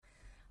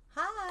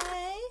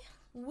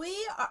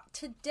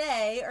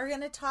today are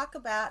going to talk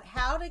about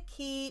How to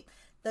Keep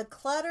the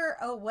Clutter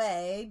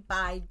Away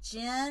by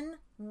Jen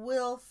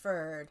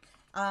Wilford.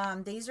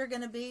 These are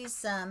going to be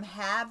some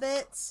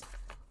habits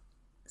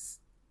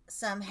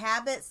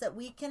that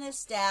we can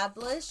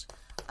establish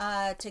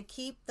to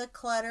keep the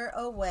clutter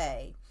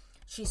away.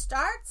 She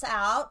starts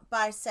out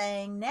by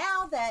saying,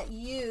 now that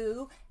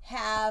you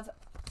have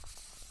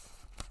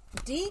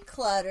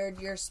decluttered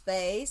your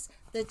space,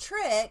 the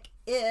trick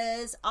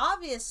is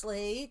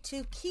obviously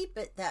to keep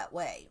it that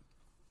way.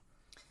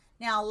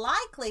 Now,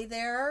 likely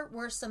there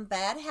were some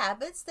bad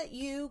habits that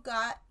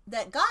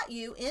got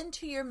you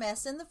into your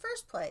mess in the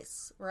first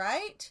place,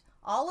 right?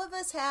 All of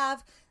us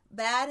have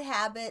bad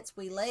habits.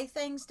 We lay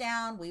things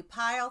down, we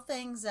pile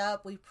things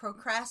up, we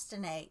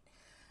procrastinate.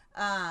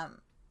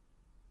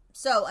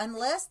 So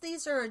unless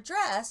these are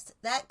addressed,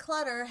 that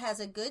clutter has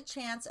a good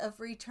chance of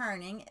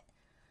returning.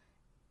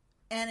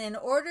 And in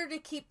order to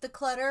keep the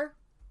clutter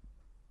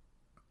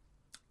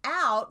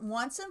out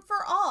once and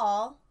for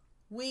all,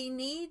 we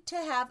need to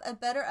have a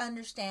better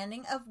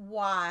understanding of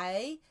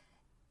why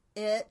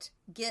it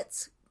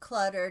gets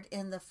cluttered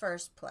in the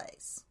first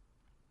place.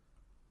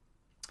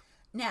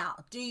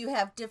 Now, do you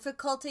have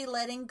difficulty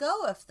letting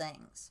go of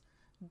things?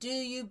 Do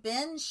you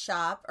binge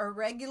shop or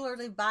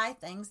regularly buy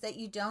things that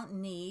you don't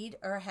need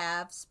or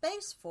have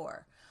space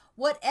for?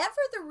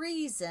 Whatever the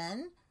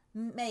reason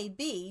may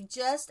be,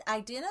 just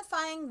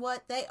identifying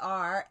what they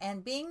are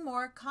and being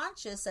more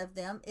conscious of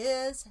them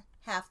is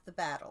half the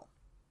battle.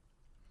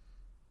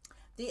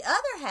 The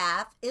other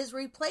half is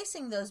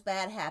replacing those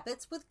bad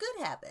habits with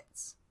good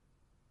habits.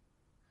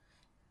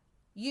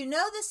 You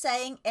know the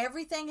saying,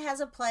 everything has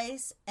a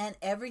place and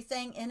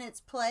everything in its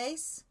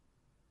place?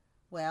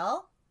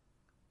 Well,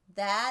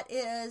 that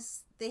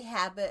is the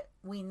habit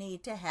we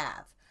need to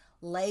have.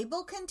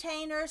 Label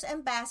containers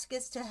and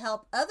baskets to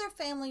help other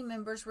family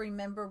members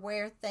remember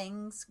where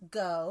things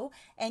go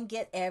and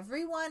get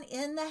everyone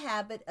in the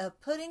habit of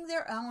putting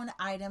their own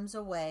items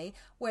away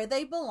where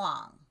they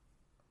belong.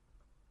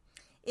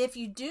 If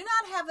you do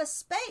not have a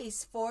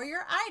space for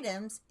your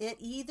items, it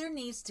either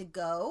needs to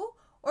go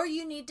or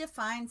you need to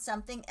find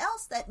something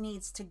else that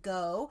needs to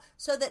go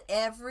so that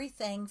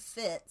everything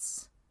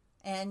fits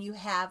and you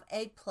have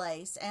a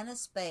place and a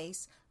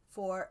space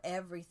for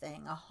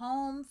everything, a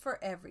home for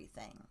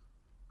everything.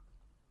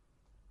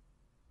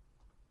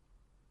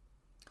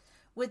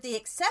 With the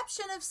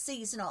exception of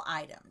seasonal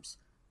items,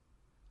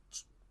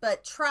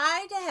 but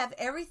try to have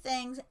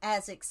everything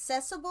as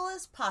accessible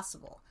as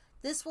possible.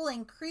 This will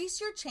increase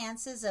your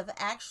chances of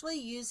actually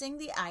using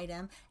the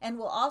item and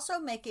will also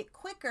make it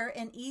quicker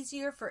and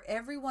easier for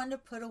everyone to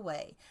put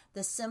away.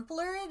 The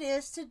simpler it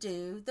is to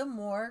do, the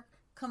more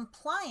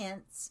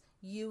compliance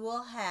you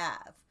will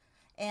have.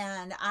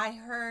 And I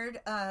heard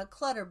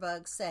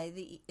Clutterbug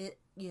say that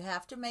you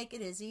have to make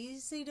it as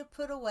easy to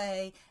put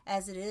away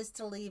as it is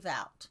to leave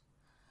out.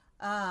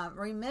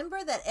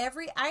 Remember that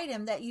every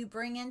item that you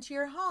bring into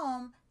your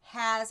home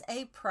has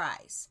a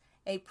price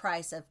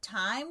of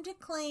time to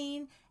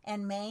clean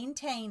and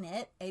maintain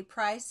it, a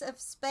price of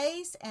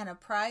space, and a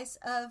price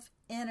of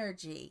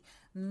energy.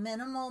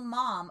 Minimal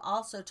Mom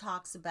also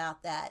talks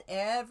about that.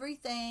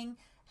 Everything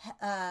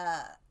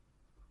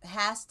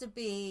has to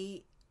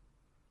be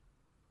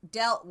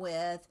dealt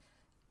with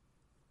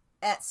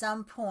at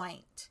some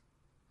point.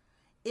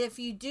 If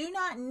you do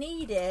not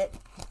need it,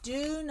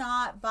 do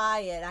not buy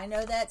it. I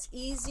know that's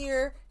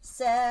easier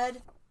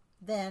said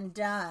than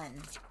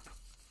done.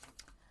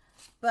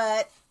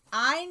 But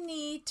I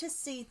need to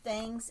see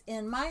things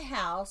in my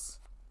house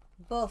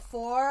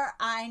before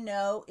I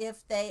know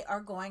if they are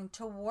going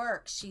to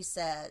work, she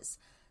says.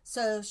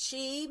 So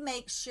she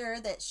makes sure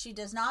that she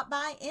does not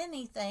buy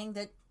anything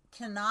that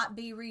cannot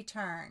be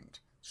returned.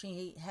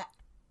 She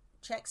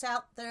checks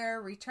out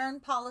their return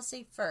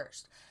policy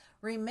first.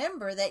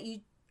 Remember that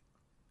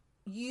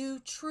you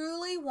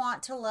truly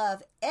want to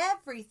love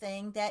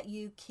everything that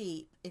you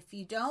keep. If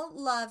you don't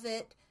love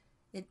it,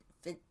 if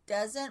it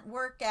doesn't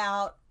work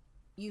out,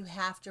 you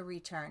have to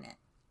return it.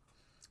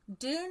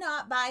 Do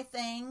not buy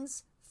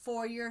things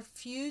for your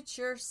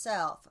future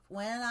self.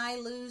 When I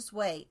lose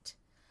weight,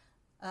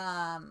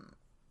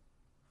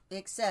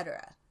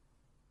 etc.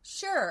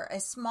 Sure, a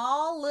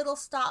small little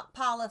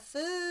stockpile of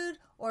food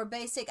or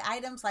basic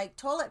items like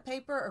toilet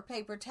paper or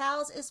paper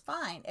towels is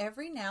fine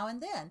every now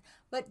and then,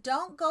 but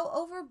don't go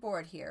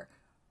overboard here.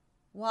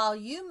 While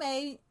you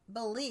may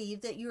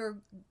believe that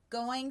you're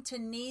going to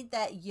need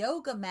that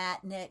yoga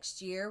mat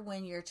next year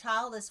when your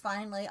child is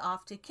finally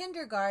off to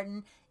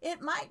kindergarten,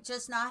 it might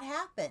just not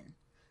happen.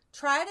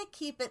 Try to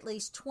keep at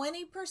least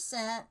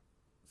 20%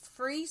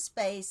 free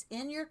space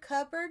in your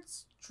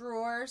cupboards,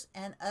 drawers,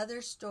 and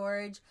other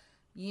storage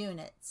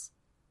units.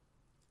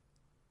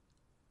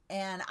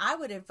 And I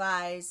would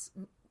advise,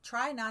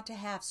 try not to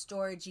have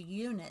storage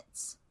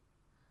units.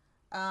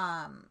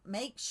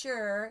 Make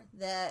sure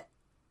that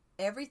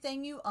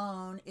everything you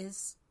own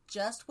is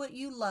just what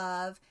you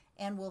love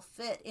and will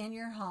fit in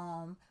your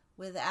home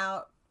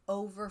without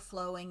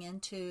overflowing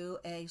into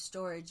a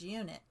storage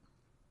unit.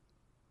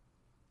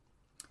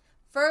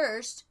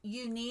 First,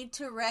 you need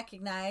to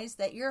recognize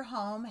that your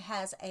home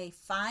has a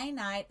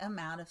finite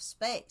amount of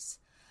space.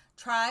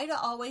 Try to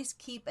always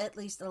keep at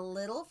least a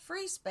little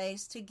free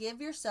space to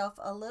give yourself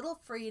a little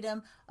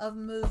freedom of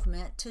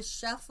movement to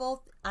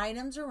shuffle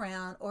items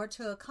around or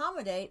to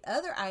accommodate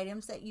other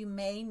items that you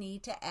may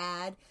need to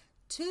add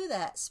to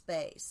that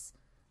space.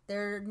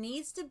 There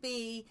needs to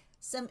be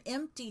some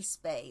empty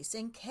space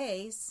in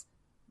case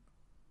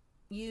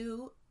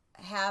you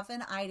have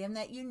an item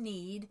that you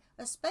need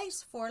a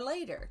space for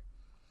later.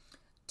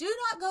 Do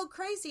not go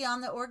crazy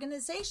on the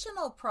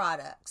organizational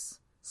products,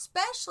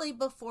 especially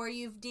before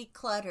you've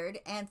decluttered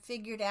and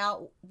figured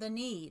out the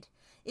need.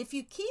 If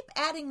you keep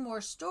adding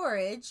more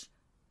storage,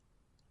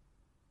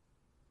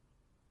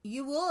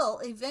 you will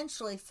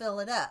eventually fill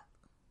it up.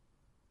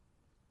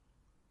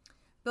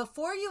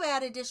 Before you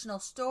add additional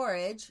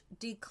storage,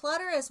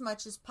 declutter as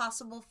much as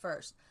possible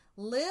first.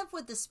 Live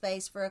with the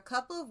space for a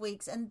couple of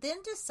weeks and then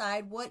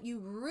decide what you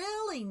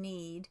really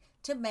need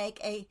to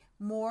make a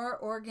more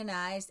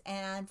organized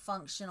and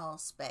functional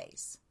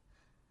space.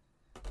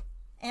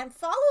 And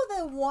follow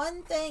the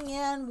one thing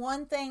in,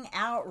 one thing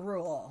out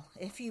rule.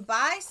 If you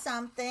buy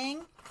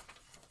something,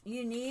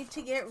 you need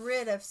to get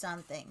rid of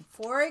something.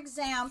 For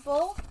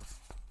example,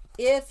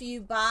 if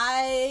you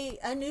buy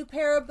a new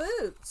pair of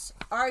boots,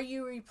 are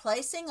you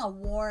replacing a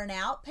worn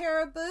out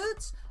pair of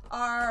boots? Or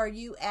are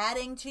you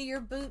adding to your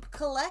boot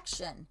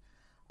collection?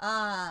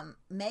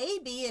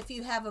 Maybe if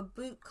you have a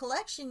boot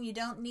collection, you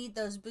don't need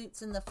those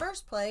boots in the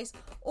first place,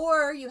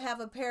 or you have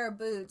a pair of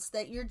boots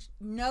that you're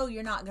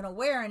not going to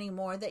wear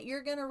anymore that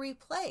you're going to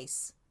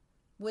replace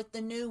with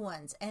the new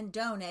ones and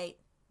donate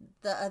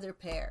the other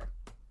pair.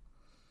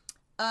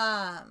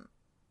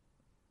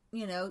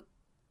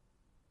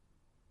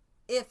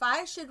 If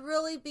I should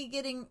really be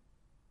getting,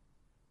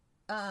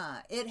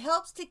 it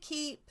helps to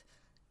keep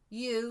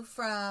you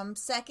from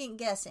second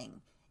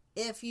guessing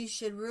if you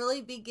should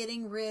really be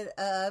getting rid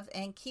of,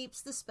 and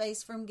keeps the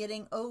space from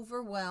getting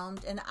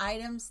overwhelmed in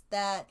items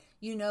that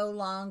you no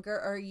longer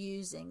are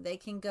using. They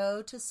can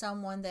go to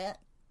someone that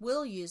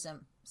will use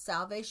them.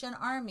 Salvation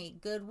Army,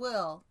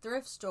 Goodwill,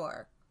 thrift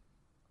store.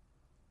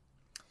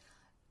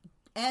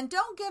 And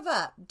don't give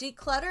up.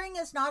 Decluttering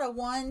is not a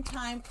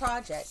one-time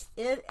project.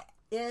 It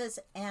is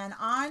an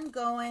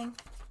ongoing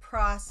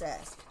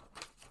process.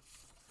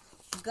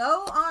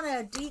 Go on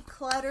a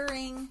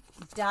decluttering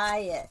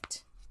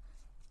diet.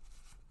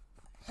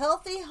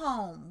 Healthy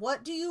home.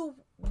 What do you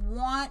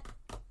want?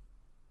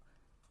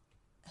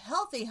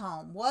 Healthy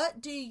home. What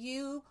do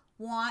you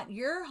want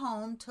your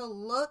home to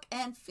look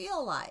and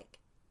feel like?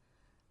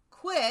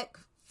 Quick,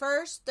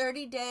 first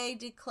 30-day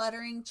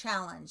decluttering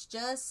challenge.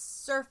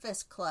 Just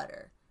surface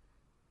clutter.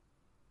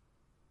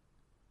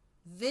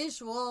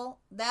 Visual,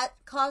 that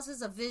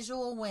causes a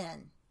visual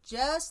win.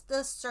 Just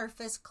the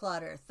surface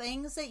clutter.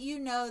 Things that you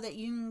know that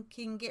you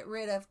can get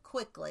rid of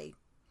quickly.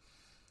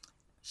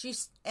 She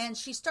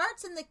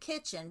starts in the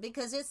kitchen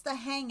because it's the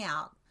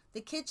hangout.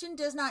 The kitchen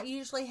does not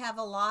usually have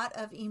a lot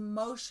of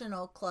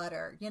emotional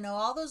clutter.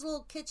 All those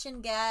little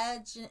kitchen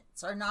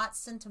gadgets are not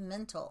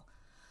sentimental.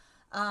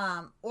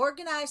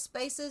 Organized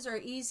spaces are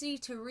easy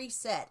to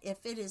reset.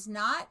 If it is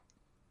not,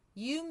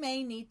 you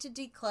may need to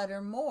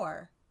declutter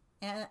more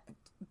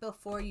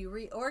before you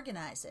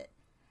reorganize it.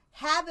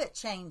 Habit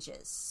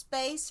changes.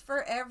 Space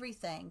for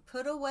everything.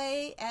 Put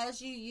away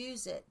as you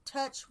use it.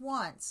 Touch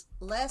once.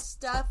 Less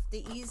stuff,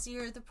 the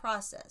easier the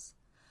process.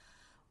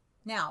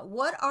 Now,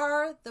 what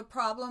are the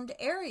problemed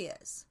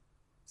areas?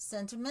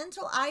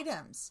 Sentimental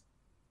items.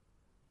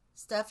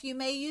 Stuff you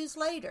may use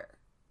later.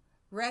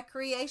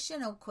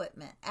 Recreational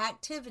equipment.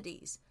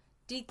 Activities.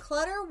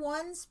 Declutter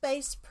one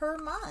space per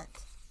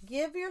month.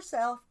 Give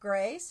yourself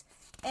grace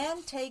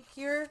and take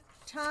your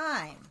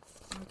time.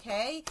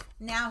 Okay,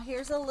 now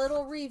here's a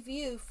little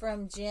review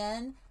from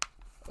Jen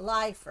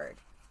Lyford.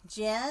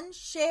 Jen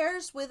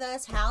shares with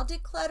us how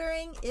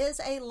decluttering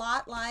is a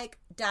lot like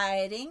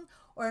dieting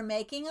or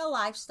making a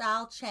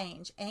lifestyle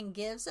change, and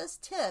gives us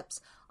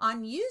tips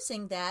on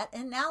using that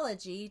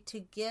analogy to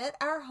get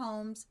our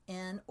homes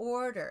in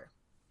order.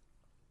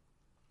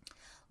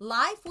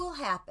 Life will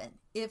happen.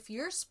 If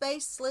your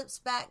space slips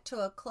back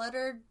to a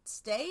cluttered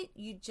state,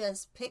 you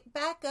just pick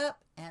back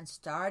up and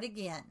start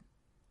again.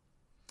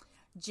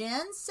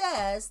 Jen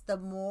says, the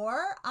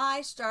more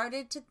I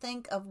started to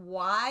think of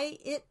why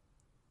it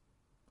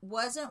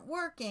wasn't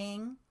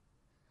working,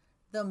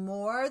 the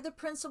more the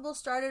principle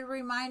started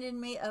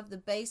reminding me of the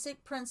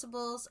basic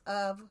principles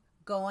of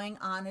going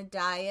on a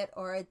diet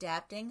or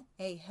adapting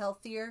a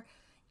healthier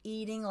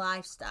eating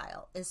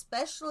lifestyle,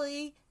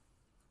 especially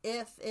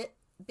if it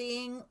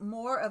being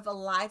more of a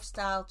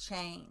lifestyle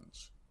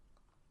change.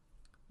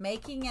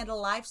 Making it a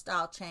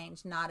lifestyle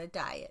change, not a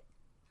diet.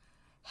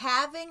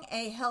 Having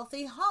a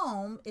healthy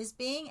home is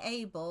being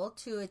able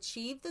to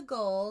achieve the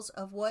goals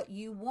of what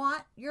you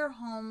want your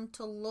home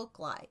to look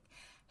like.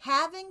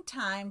 Having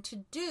time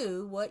to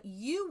do what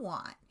you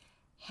want.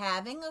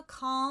 Having a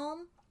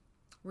calm,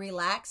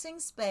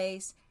 relaxing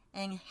space,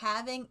 and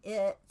having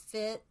it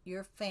fit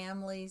your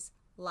family's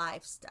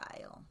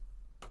lifestyle.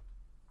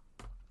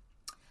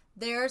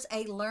 There's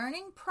a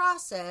learning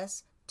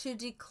process to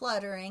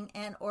decluttering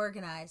and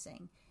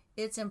organizing.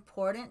 It's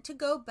important to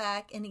go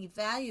back and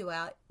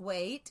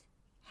evaluate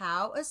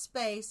how a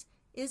space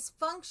is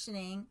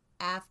functioning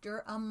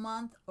after a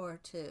month or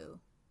two.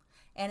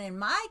 And in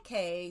my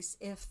case,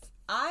 if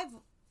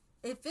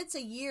it's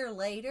a year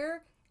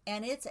later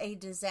and it's a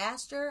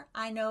disaster,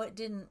 I know it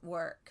didn't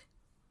work.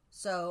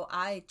 So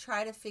I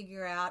try to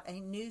figure out a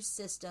new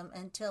system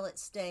until it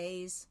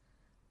stays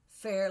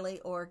fairly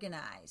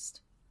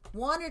organized.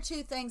 One or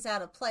two things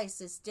out of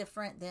place is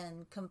different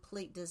than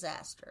complete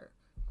disaster.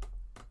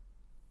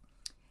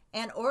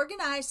 An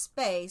organized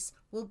space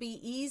will be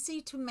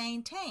easy to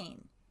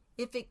maintain.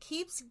 If it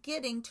keeps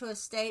getting to a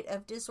state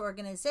of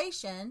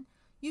disorganization,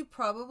 you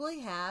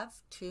probably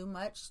have too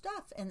much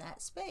stuff in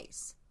that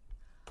space.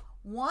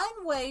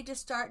 One way to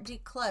start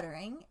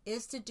decluttering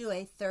is to do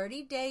a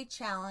 30-day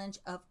challenge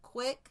of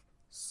quick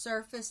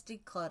surface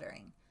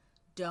decluttering.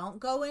 Don't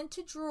go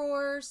into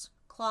drawers,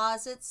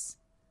 closets.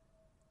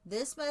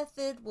 This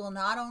method will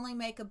not only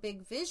make a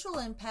big visual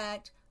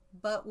impact,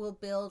 but will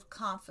build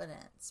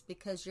confidence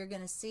because you're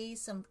going to see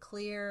some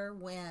clear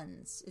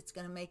wins. It's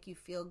going to make you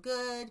feel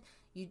good.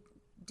 You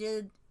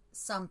did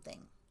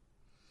something.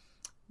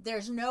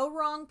 There's no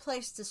wrong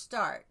place to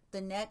start the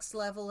next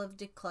level of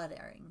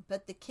decluttering,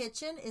 but the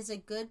kitchen is a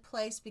good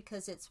place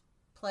because it's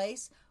a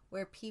place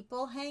where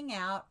people hang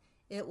out.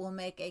 It will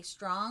make a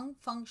strong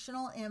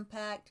functional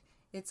impact.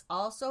 It's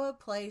also a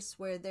place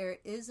where there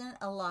isn't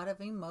a lot of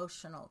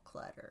emotional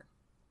clutter.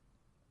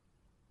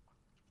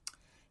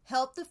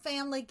 Help the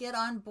family get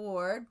on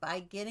board by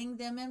getting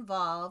them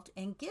involved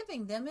and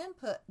giving them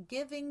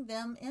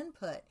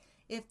input.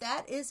 If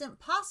that isn't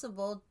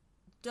possible,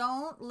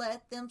 don't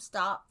let them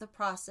stop the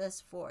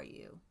process for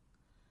you.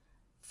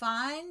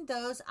 Find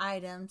those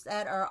items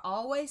that are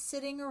always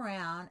sitting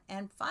around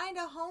and find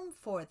a home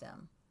for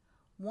them.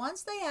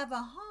 Once they have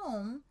a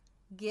home,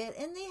 get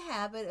in the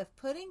habit of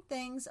putting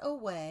things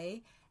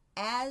away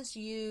as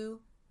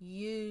you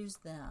use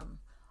them.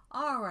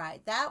 All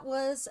right, that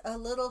was a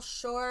little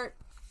short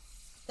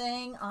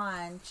thing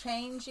on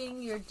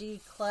changing your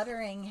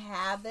decluttering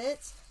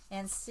habits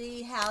and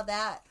see how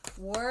that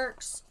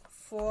works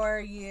for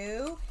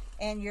you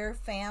and your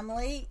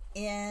family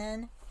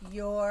in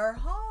your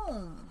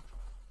home.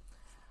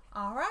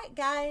 All right,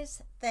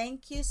 guys,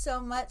 thank you so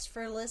much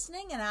for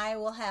listening, and I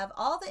will have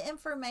all the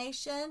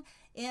information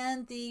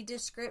in the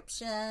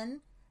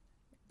description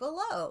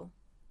below.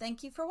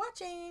 Thank you for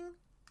watching.